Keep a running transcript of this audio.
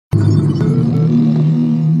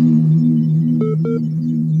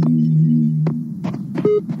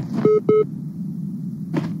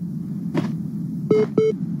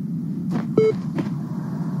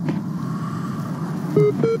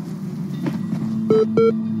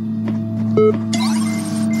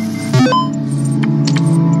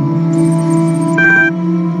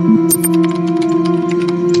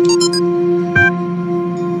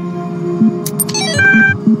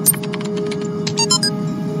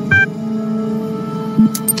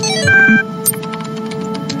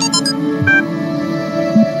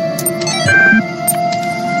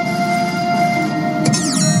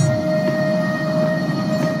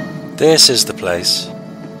This is the place.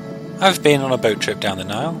 I've been on a boat trip down the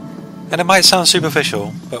Nile, and it might sound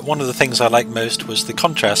superficial, but one of the things I liked most was the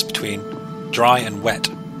contrast between dry and wet.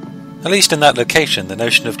 At least in that location, the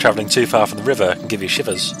notion of travelling too far from the river can give you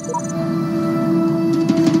shivers.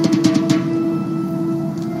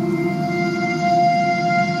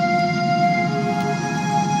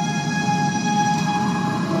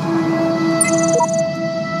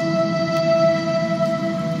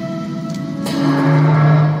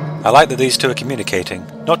 I like that these two are communicating,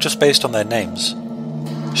 not just based on their names.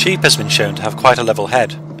 Sheep has been shown to have quite a level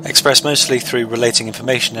head, expressed mostly through relating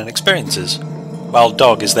information and experiences, while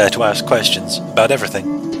Dog is there to ask questions about everything.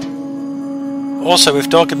 Also, if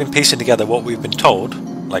Dog had been piecing together what we've been told,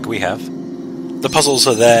 like we have, the puzzles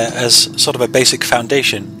are there as sort of a basic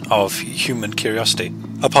foundation of human curiosity,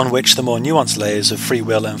 upon which the more nuanced layers of free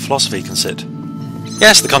will and philosophy can sit.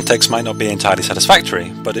 Yes, the context might not be entirely satisfactory,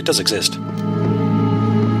 but it does exist.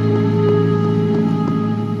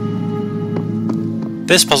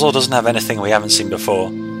 This puzzle doesn't have anything we haven't seen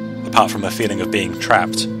before, apart from a feeling of being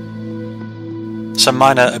trapped. Some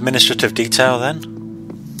minor administrative detail then.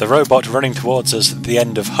 The robot running towards us at the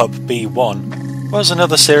end of Hub B-1 was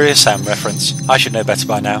another Serious Sam reference. I should know better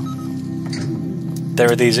by now.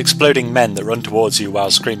 There are these exploding men that run towards you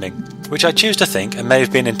while screaming, which I choose to think and may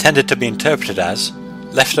have been intended to be interpreted as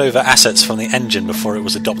leftover assets from the engine before it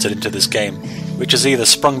was adopted into this game, which has either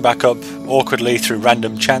sprung back up awkwardly through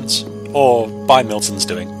random chance, or by Milton's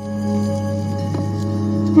doing.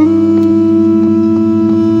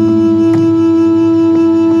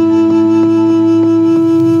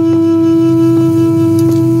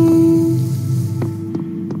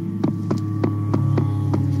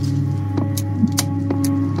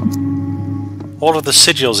 All of the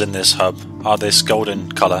sigils in this hub are this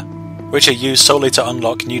golden colour, which are used solely to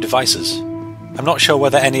unlock new devices. I'm not sure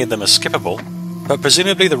whether any of them are skippable, but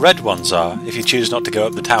presumably the red ones are if you choose not to go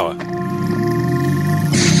up the tower.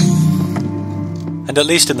 And at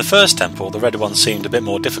least in the first temple, the red ones seemed a bit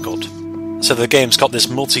more difficult, so the game's got this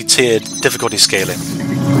multi-tiered difficulty scaling.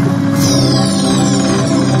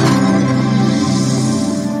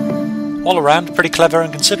 All around, pretty clever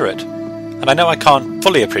and considerate, and I know I can't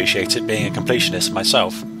fully appreciate it being a completionist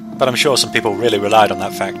myself, but I'm sure some people really relied on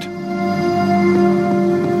that fact.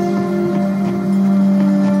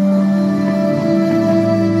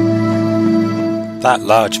 That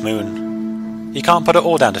large moon. You can't put it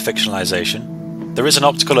all down to fictionalisation. There is an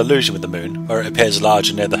optical illusion with the moon, where it appears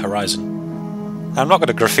larger near the horizon. I'm not going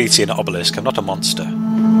to graffiti an obelisk, I'm not a monster.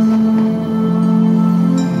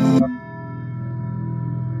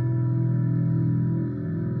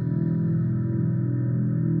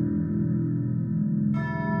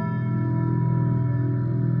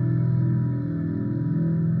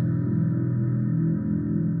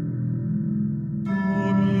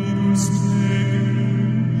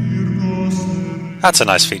 That's a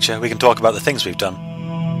nice feature, we can talk about the things we've done.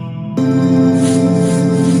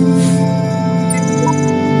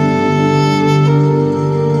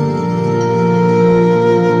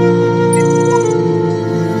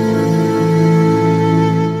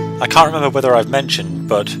 I can't remember whether I've mentioned,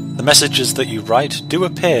 but the messages that you write do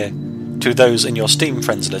appear to those in your Steam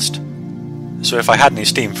friends list. So if I had any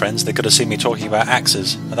Steam friends, they could have seen me talking about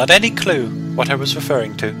axes without any clue what I was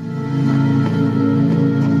referring to.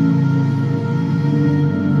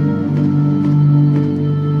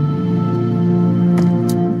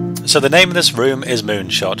 So the name of this room is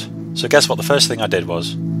Moonshot, so guess what the first thing I did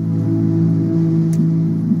was?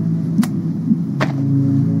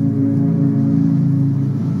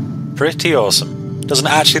 Pretty awesome. Doesn't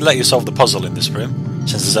actually let you solve the puzzle in this room,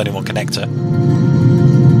 since there's only one connector.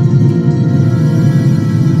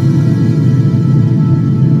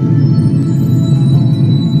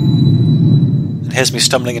 And here's me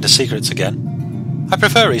stumbling into secrets again. I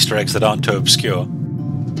prefer Easter eggs that aren't too obscure.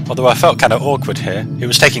 Although I felt kind of awkward here, it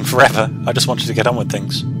was taking forever, I just wanted to get on with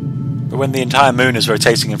things. But when the entire moon is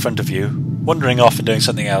rotating in front of you, wandering off and doing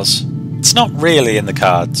something else, it's not really in the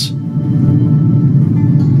cards.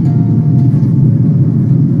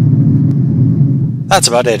 That's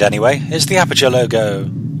about it anyway. It's the Aperture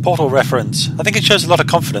logo. Portal reference. I think it shows a lot of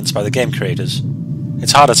confidence by the game creators.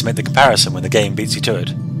 It's harder to make the comparison when the game beats you to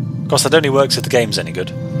it. Of course that only works if the game's any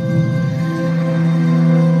good.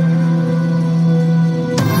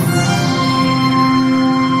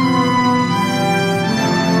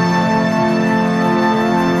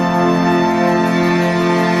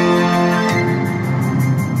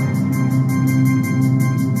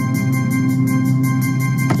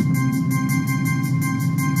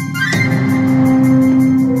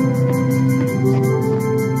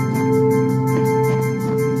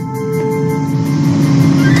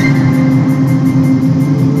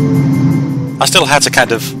 I still had to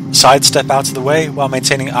kind of sidestep out of the way while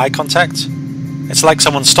maintaining eye contact. It's like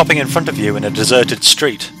someone stopping in front of you in a deserted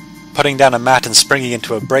street, putting down a mat and springing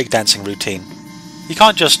into a breakdancing routine. You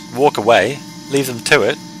can't just walk away, leave them to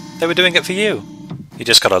it. They were doing it for you. You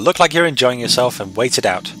just gotta look like you're enjoying yourself and wait it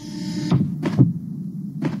out.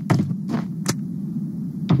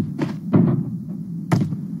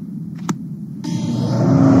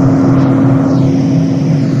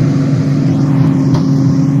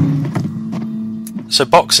 So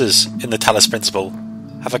boxes in the Talos Principle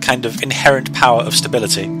have a kind of inherent power of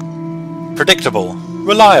stability. Predictable,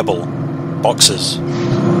 reliable boxes.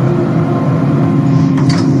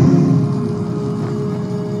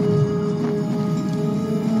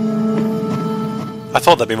 I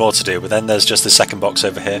thought there'd be more to do, but then there's just this second box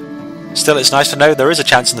over here. Still, it's nice to know there is a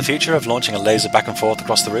chance in the future of launching a laser back and forth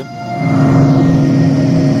across the room.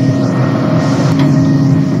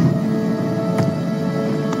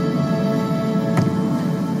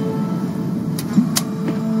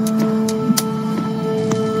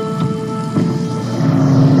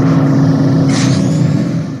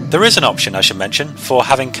 There is an option, I should mention, for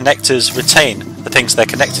having connectors retain the things they're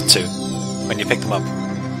connected to when you pick them up.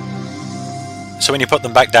 So when you put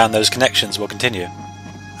them back down, those connections will continue.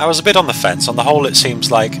 I was a bit on the fence. On the whole, it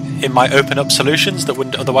seems like it might open up solutions that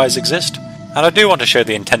wouldn't otherwise exist, and I do want to show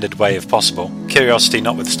the intended way if possible, curiosity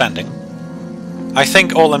notwithstanding. I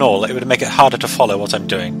think all in all it would make it harder to follow what I'm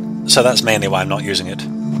doing, so that's mainly why I'm not using it.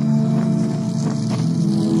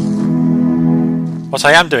 What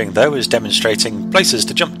I am doing though is demonstrating places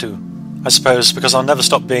to jump to, I suppose because I'll never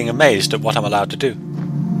stop being amazed at what I'm allowed to do.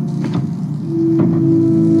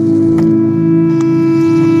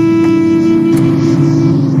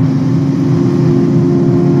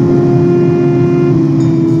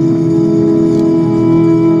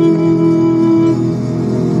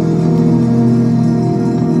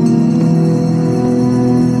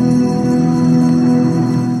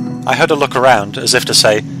 I heard a look around, as if to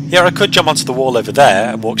say, yeah, I could jump onto the wall over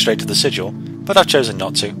there and walk straight to the sigil, but I've chosen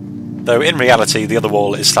not to. Though in reality, the other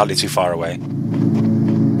wall is slightly too far away.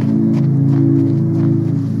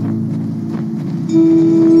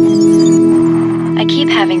 I keep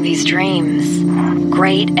having these dreams.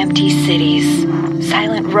 Great empty cities,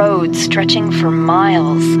 silent roads stretching for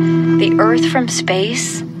miles, the Earth from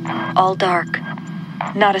space, all dark.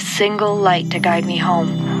 Not a single light to guide me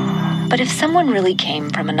home. But if someone really came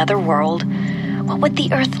from another world, what would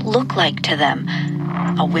the Earth look like to them?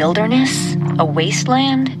 A wilderness? A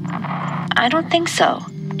wasteland? I don't think so.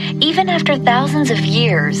 Even after thousands of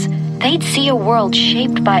years, they'd see a world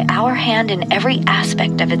shaped by our hand in every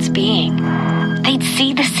aspect of its being. They'd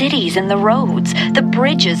see the cities and the roads, the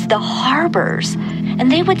bridges, the harbors,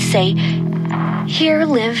 and they would say, here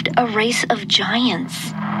lived a race of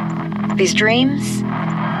giants. These dreams,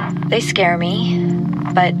 they scare me,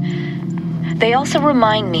 but they also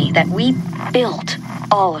remind me that we built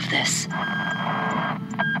all of this.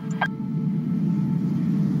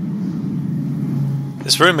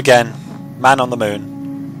 This room again, man on the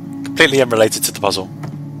moon, completely unrelated to the puzzle.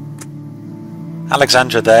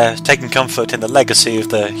 Alexandra there, taking comfort in the legacy of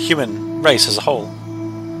the human race as a whole.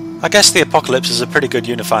 I guess the apocalypse is a pretty good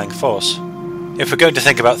unifying force. If we're going to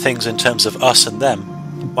think about things in terms of us and them,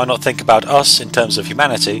 why not think about us in terms of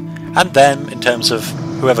humanity, and them in terms of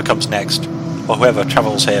whoever comes next, or whoever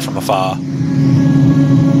travels here from afar.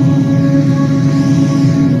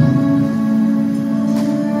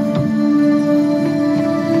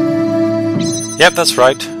 Yep, that's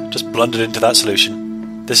right, just blundered into that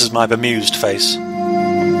solution. This is my bemused face.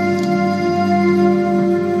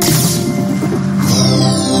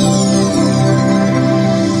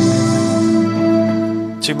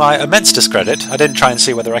 To my immense discredit, I didn't try and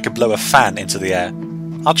see whether I could blow a fan into the air.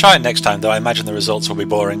 I'll try it next time, though I imagine the results will be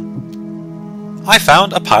boring. I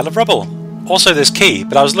found a pile of rubble. Also this key,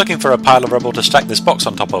 but I was looking for a pile of rubble to stack this box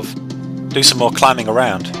on top of. Do some more climbing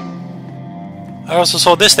around. I also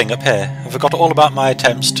saw this thing up here and forgot all about my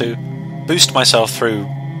attempts to boost myself through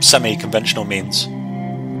semi-conventional means.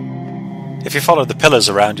 If you follow the pillars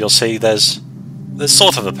around, you'll see there's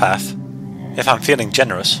sort of a path, if I'm feeling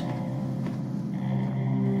generous.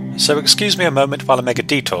 So excuse me a moment while I make a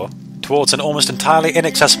detour towards an almost entirely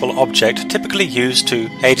inaccessible object typically used to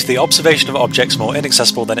aid the observation of objects more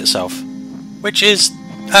inaccessible than itself. Which is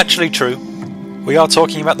actually true. We are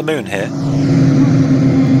talking about the moon here.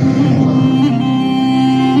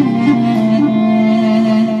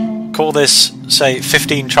 Call this, say,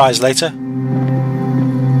 15 tries later.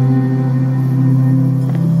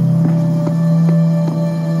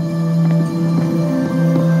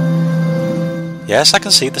 Yes, I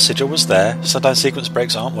can see the sigil was there. Sometimes sequence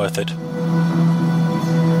breaks aren't worth it.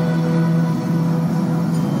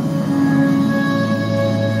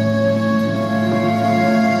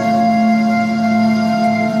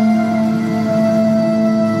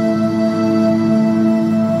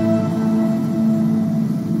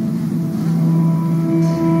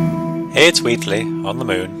 It's Wheatley, on the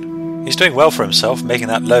moon. He's doing well for himself, making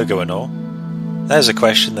that logo and all. There's a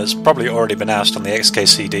question that's probably already been asked on the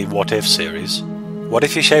XKCD What If series. What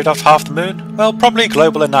if you shaved off half the moon? Well, probably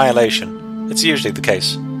global annihilation. It's usually the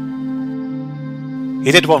case.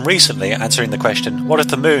 He did one recently answering the question, what if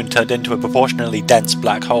the moon turned into a proportionally dense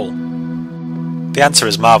black hole? The answer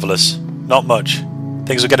is marvellous. Not much.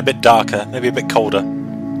 Things would get a bit darker, maybe a bit colder,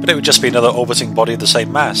 but it would just be another orbiting body of the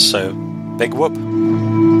same mass, so big whoop.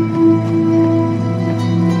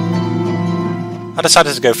 I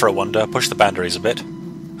decided to go for a wander, push the boundaries a bit.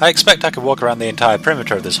 I expect I could walk around the entire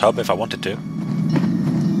perimeter of this hub if I wanted to.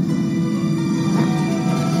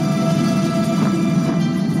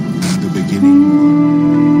 The beginning.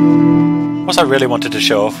 What I really wanted to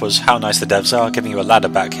show off was how nice the devs are, giving you a ladder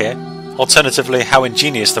back here. Alternatively, how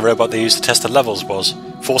ingenious the robot they used to test the levels was,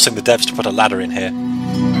 forcing the devs to put a ladder in here.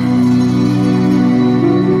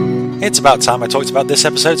 It's about time I talked about this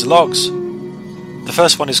episode's logs. The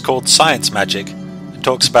first one is called Science Magic, and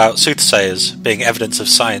talks about soothsayers being evidence of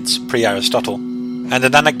science pre-Aristotle, and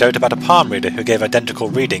an anecdote about a palm reader who gave identical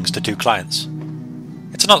readings to two clients.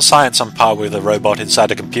 It's not science on par with a robot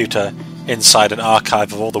inside a computer, inside an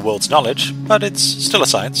archive of all the world's knowledge, but it's still a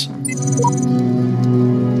science.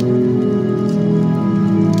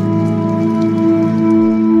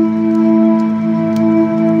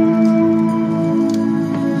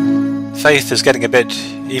 Faith is getting a bit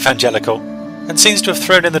evangelical, and seems to have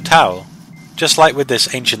thrown in the towel. Just like with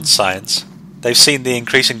this ancient science, they've seen the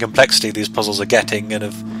increasing complexity these puzzles are getting and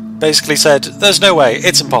have basically said, there's no way,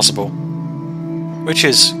 it's impossible. Which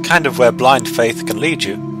is kind of where blind faith can lead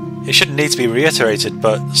you. It shouldn't need to be reiterated,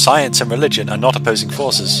 but science and religion are not opposing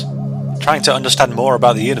forces. Trying to understand more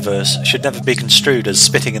about the universe should never be construed as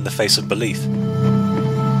spitting in the face of belief.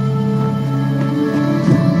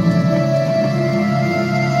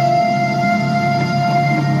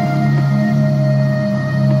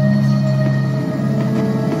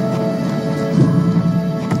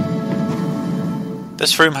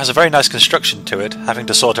 This room has a very nice construction to it, having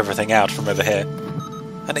to sort everything out from over here.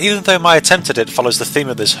 And even though my attempt at it follows the theme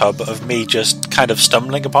of this hub of me just kind of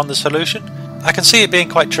stumbling upon the solution, I can see it being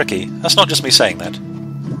quite tricky. That's not just me saying that.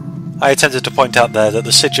 I attempted to point out there that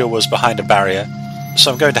the sigil was behind a barrier,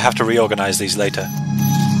 so I'm going to have to reorganise these later.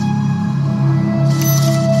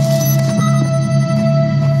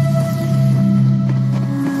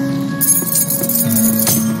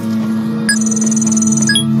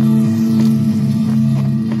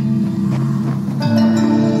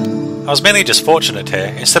 I was mainly just fortunate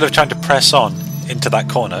here. Instead of trying to press on into that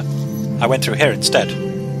corner, I went through here instead,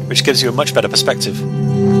 which gives you a much better perspective.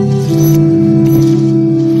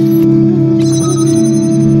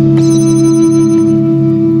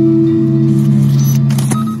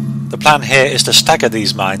 The plan here is to stagger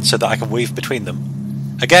these mines so that I can weave between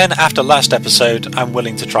them. Again, after last episode, I'm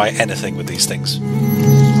willing to try anything with these things.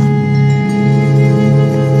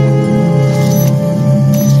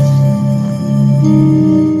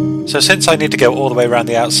 So since I need to go all the way around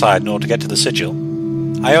the outside in order to get to the sigil,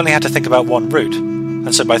 I only had to think about one route,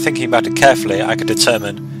 and so by thinking about it carefully I could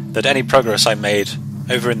determine that any progress I made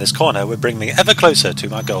over in this corner would bring me ever closer to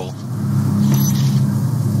my goal.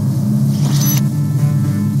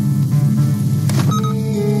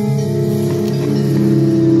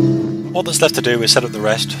 All that's left to do is set up the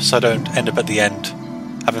rest so I don't end up at the end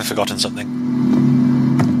having forgotten something.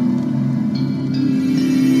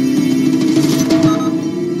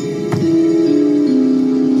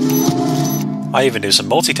 I even do some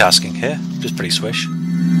multitasking here, which is pretty swish.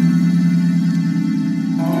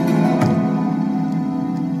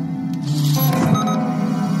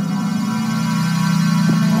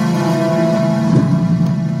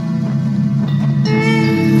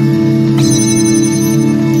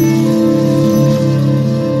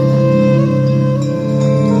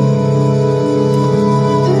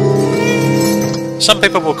 Some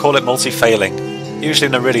people will call it multi-failing, usually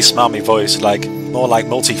in a really smarmy voice, more like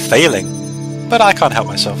multi-failing. But I can't help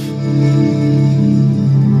myself.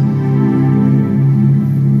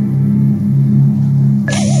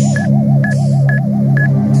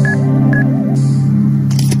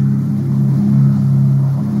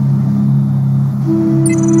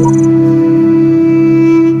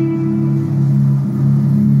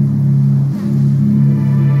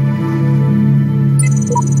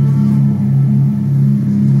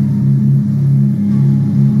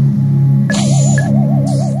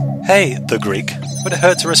 Hey, the Greek. Would it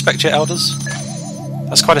hurt to respect your elders?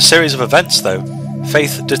 That's quite a series of events, though.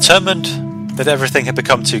 Faith, determined that everything had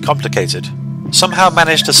become too complicated, somehow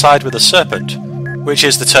managed to side with a serpent, which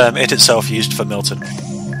is the term it itself used for Milton,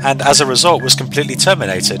 and as a result was completely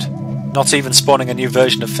terminated, not even spawning a new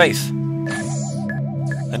version of Faith.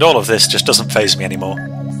 and all of this just doesn't faze me anymore.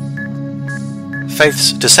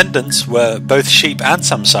 Faith's descendants were both sheep and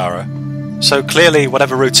samsara, so clearly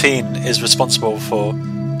whatever routine is responsible for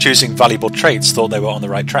choosing valuable traits thought they were on the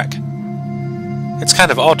right track. It's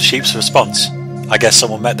kind of odd sheep's response. I guess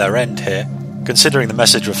someone met their end here, considering the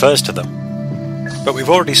message refers to them. But we've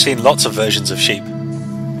already seen lots of versions of sheep.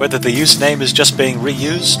 Whether the username is just being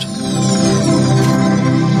reused,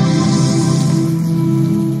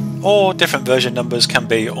 or different version numbers can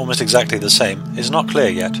be almost exactly the same, is not clear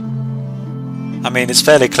yet. I mean, it's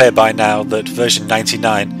fairly clear by now that version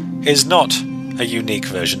 99 is not a unique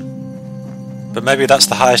version. But maybe that's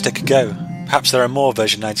the highest it could go. Perhaps there are more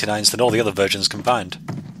version 99s than all the other versions combined.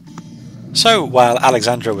 So, while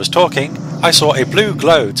Alexandra was talking, I saw a blue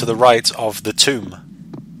glow to the right of the tomb.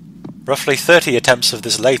 Roughly 30 attempts of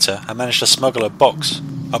this later, I managed to smuggle a box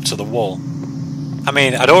up to the wall. I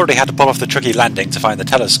mean, I'd already had to pull off the tricky landing to find the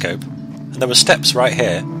telescope, and there were steps right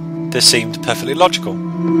here. This seemed perfectly logical.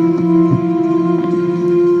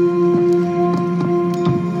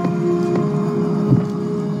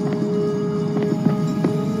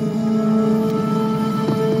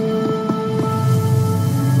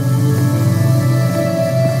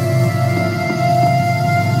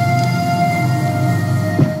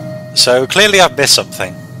 So clearly I've missed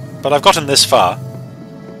something, but I've gotten this far.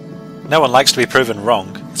 No one likes to be proven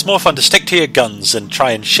wrong. It's more fun to stick to your guns and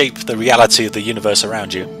try and shape the reality of the universe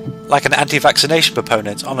around you, like an anti-vaccination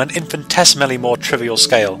proponent on an infinitesimally more trivial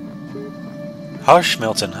scale. Hush,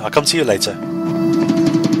 Milton, I'll come to you later.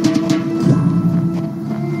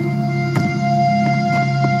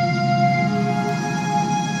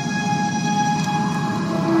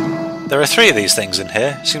 There are 3 of these things in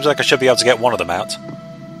here. Seems like I should be able to get one of them out.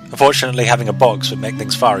 Unfortunately, having a box would make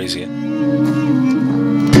things far easier.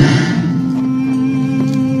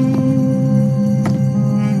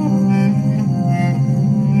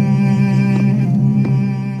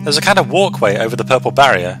 There's a kind of walkway over the purple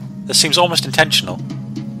barrier that seems almost intentional.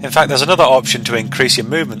 In fact, there's another option to increase your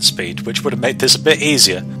movement speed, which would have made this a bit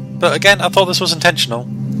easier. But again, I thought this was intentional.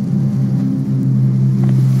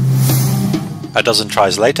 A dozen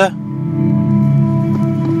tries later.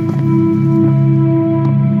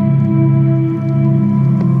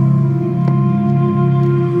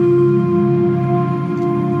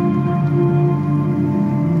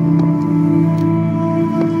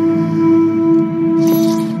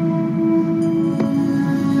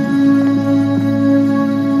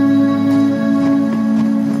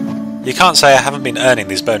 You can't say I haven't been earning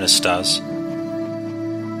these bonus stars.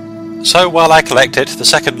 So while I collect it, the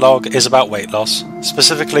second log is about weight loss,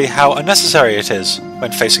 specifically how unnecessary it is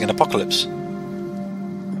when facing an apocalypse.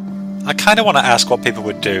 I kinda want to ask what people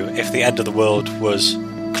would do if the end of the world was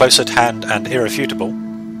close at hand and irrefutable.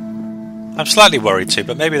 I'm slightly worried too,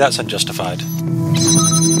 but maybe that's unjustified.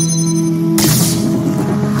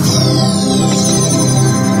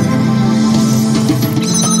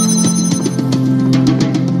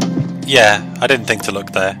 Yeah, I didn't think to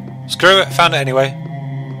look there. Screw it, found it anyway.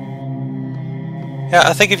 Yeah,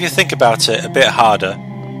 I think if you think about it a bit harder,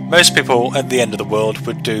 most people at the end of the world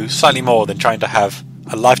would do slightly more than trying to have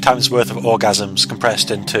a lifetime's worth of orgasms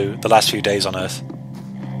compressed into the last few days on Earth.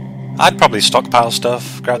 I'd probably stockpile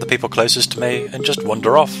stuff, grab the people closest to me, and just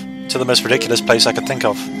wander off to the most ridiculous place I could think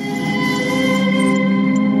of.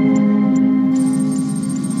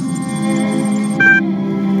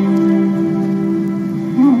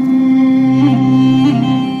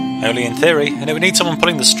 Only in theory, and it would need someone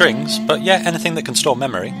pulling the strings, but yeah, anything that can store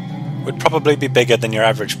memory would probably be bigger than your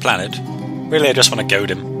average planet. Really, I just want to goad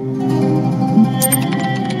him.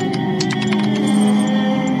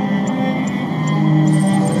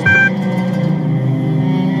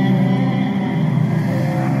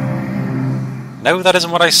 No, that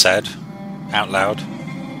isn't what I said. Out loud.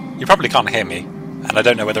 You probably can't hear me, and I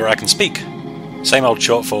don't know whether I can speak. Same old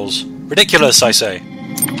shortfalls. Ridiculous, I say.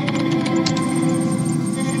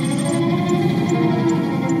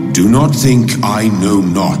 Do not think I know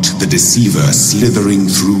not the deceiver slithering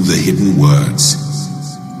through the hidden words.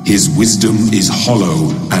 His wisdom is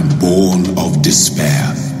hollow and born of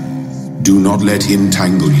despair. Do not let him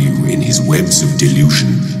tangle you in his webs of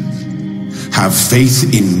delusion. Have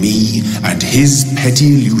faith in me, and his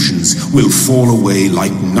petty illusions will fall away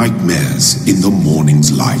like nightmares in the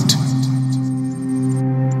morning's light.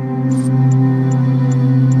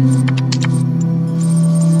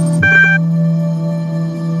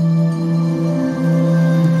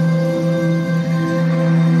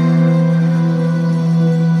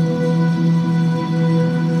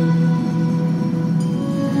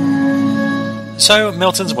 So,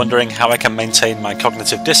 Milton's wondering how I can maintain my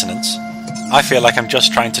cognitive dissonance. I feel like I'm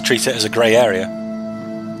just trying to treat it as a grey area.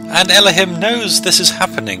 And Elohim knows this is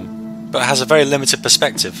happening, but has a very limited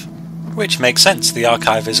perspective, which makes sense. The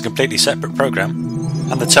archive is a completely separate program,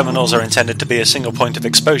 and the terminals are intended to be a single point of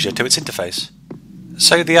exposure to its interface.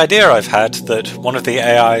 So the idea I've had that one of the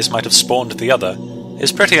AIs might have spawned the other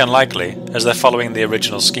is pretty unlikely, as they're following the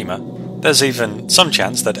original schema. There's even some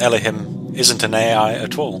chance that Elohim isn't an AI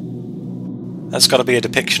at all. That's got to be a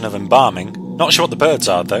depiction of embalming. Not sure what the birds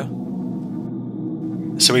are, though.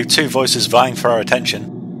 So we've two voices vying for our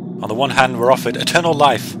attention. On the one hand, we're offered eternal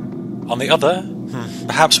life. On the other,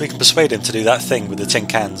 perhaps we can persuade him to do that thing with the tin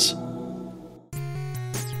cans.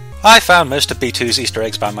 I found most of B2's Easter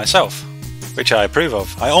eggs by myself, which I approve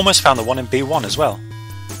of. I almost found the one in B1 as well.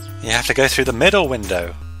 You have to go through the middle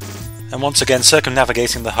window. And once again,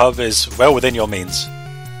 circumnavigating the hub is well within your means.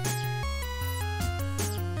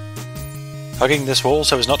 Hugging this wall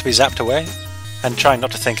so as not to be zapped away, and trying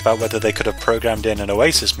not to think about whether they could have programmed in an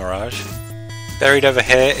Oasis mirage. Buried over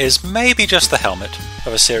here is maybe just the helmet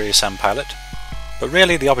of a Serious Sam pilot, but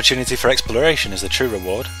really the opportunity for exploration is the true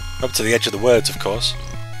reward, up to the edge of the words of course.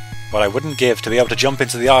 What I wouldn't give to be able to jump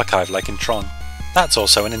into the archive like in Tron. That's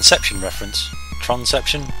also an Inception reference.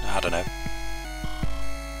 Tronception? I don't know.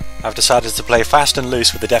 I've decided to play fast and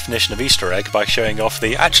loose with the definition of Easter egg by showing off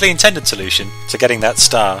the actually intended solution to getting that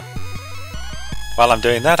star. While I'm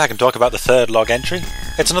doing that, I can talk about the third log entry.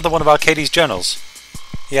 It's another one of Arcadie's journals.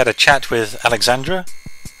 He had a chat with Alexandra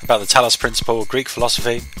about the Talos Principle, Greek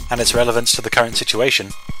philosophy, and its relevance to the current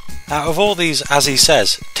situation. Out of all these, as he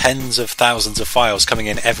says, tens of thousands of files coming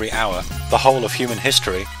in every hour, the whole of human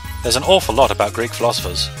history, there's an awful lot about Greek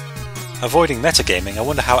philosophers. Avoiding metagaming, I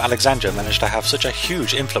wonder how Alexandra managed to have such a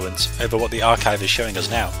huge influence over what the archive is showing us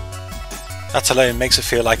now. That alone makes it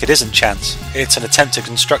feel like it isn't chance, it's an attempt to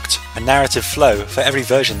construct a narrative flow for every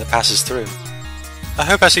version that passes through. I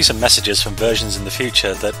hope I see some messages from versions in the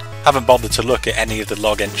future that haven't bothered to look at any of the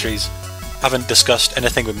log entries, haven't discussed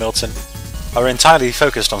anything with Milton, are entirely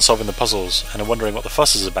focused on solving the puzzles and are wondering what the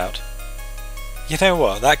fuss is about. You know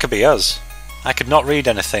what, that could be us. I could not read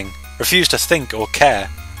anything, refuse to think or care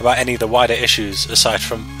about any of the wider issues aside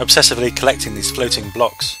from obsessively collecting these floating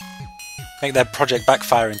blocks. Make their project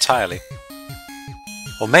backfire entirely.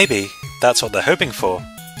 Or maybe that's what they're hoping for.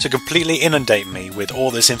 To completely inundate me with all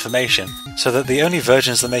this information, so that the only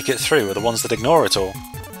versions that make it through are the ones that ignore it all.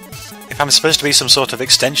 If I'm supposed to be some sort of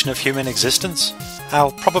extension of human existence,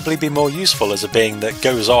 I'll probably be more useful as a being that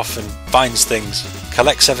goes off and finds things,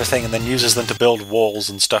 collects everything and then uses them to build walls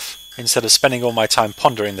and stuff, instead of spending all my time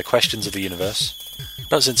pondering the questions of the universe.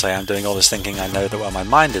 But since I am doing all this thinking, I know that while my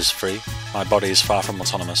mind is free, my body is far from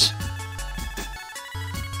autonomous.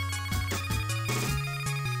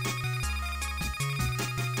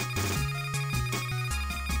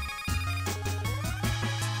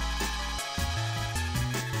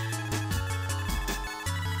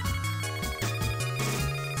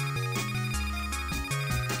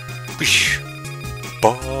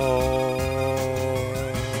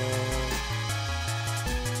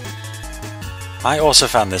 I also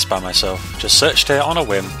found this by myself, just searched it on a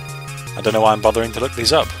whim. I don't know why I'm bothering to look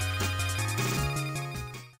these up.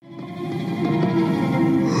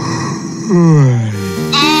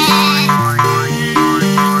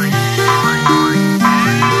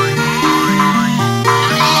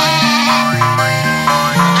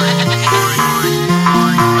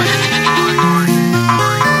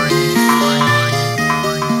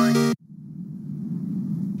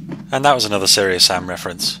 And that was another Serious Sam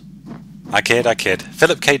reference. I kid.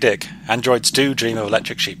 Philip K. Dick, androids do dream of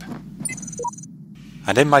electric sheep.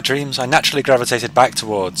 And in my dreams, I naturally gravitated back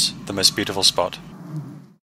towards the most beautiful spot.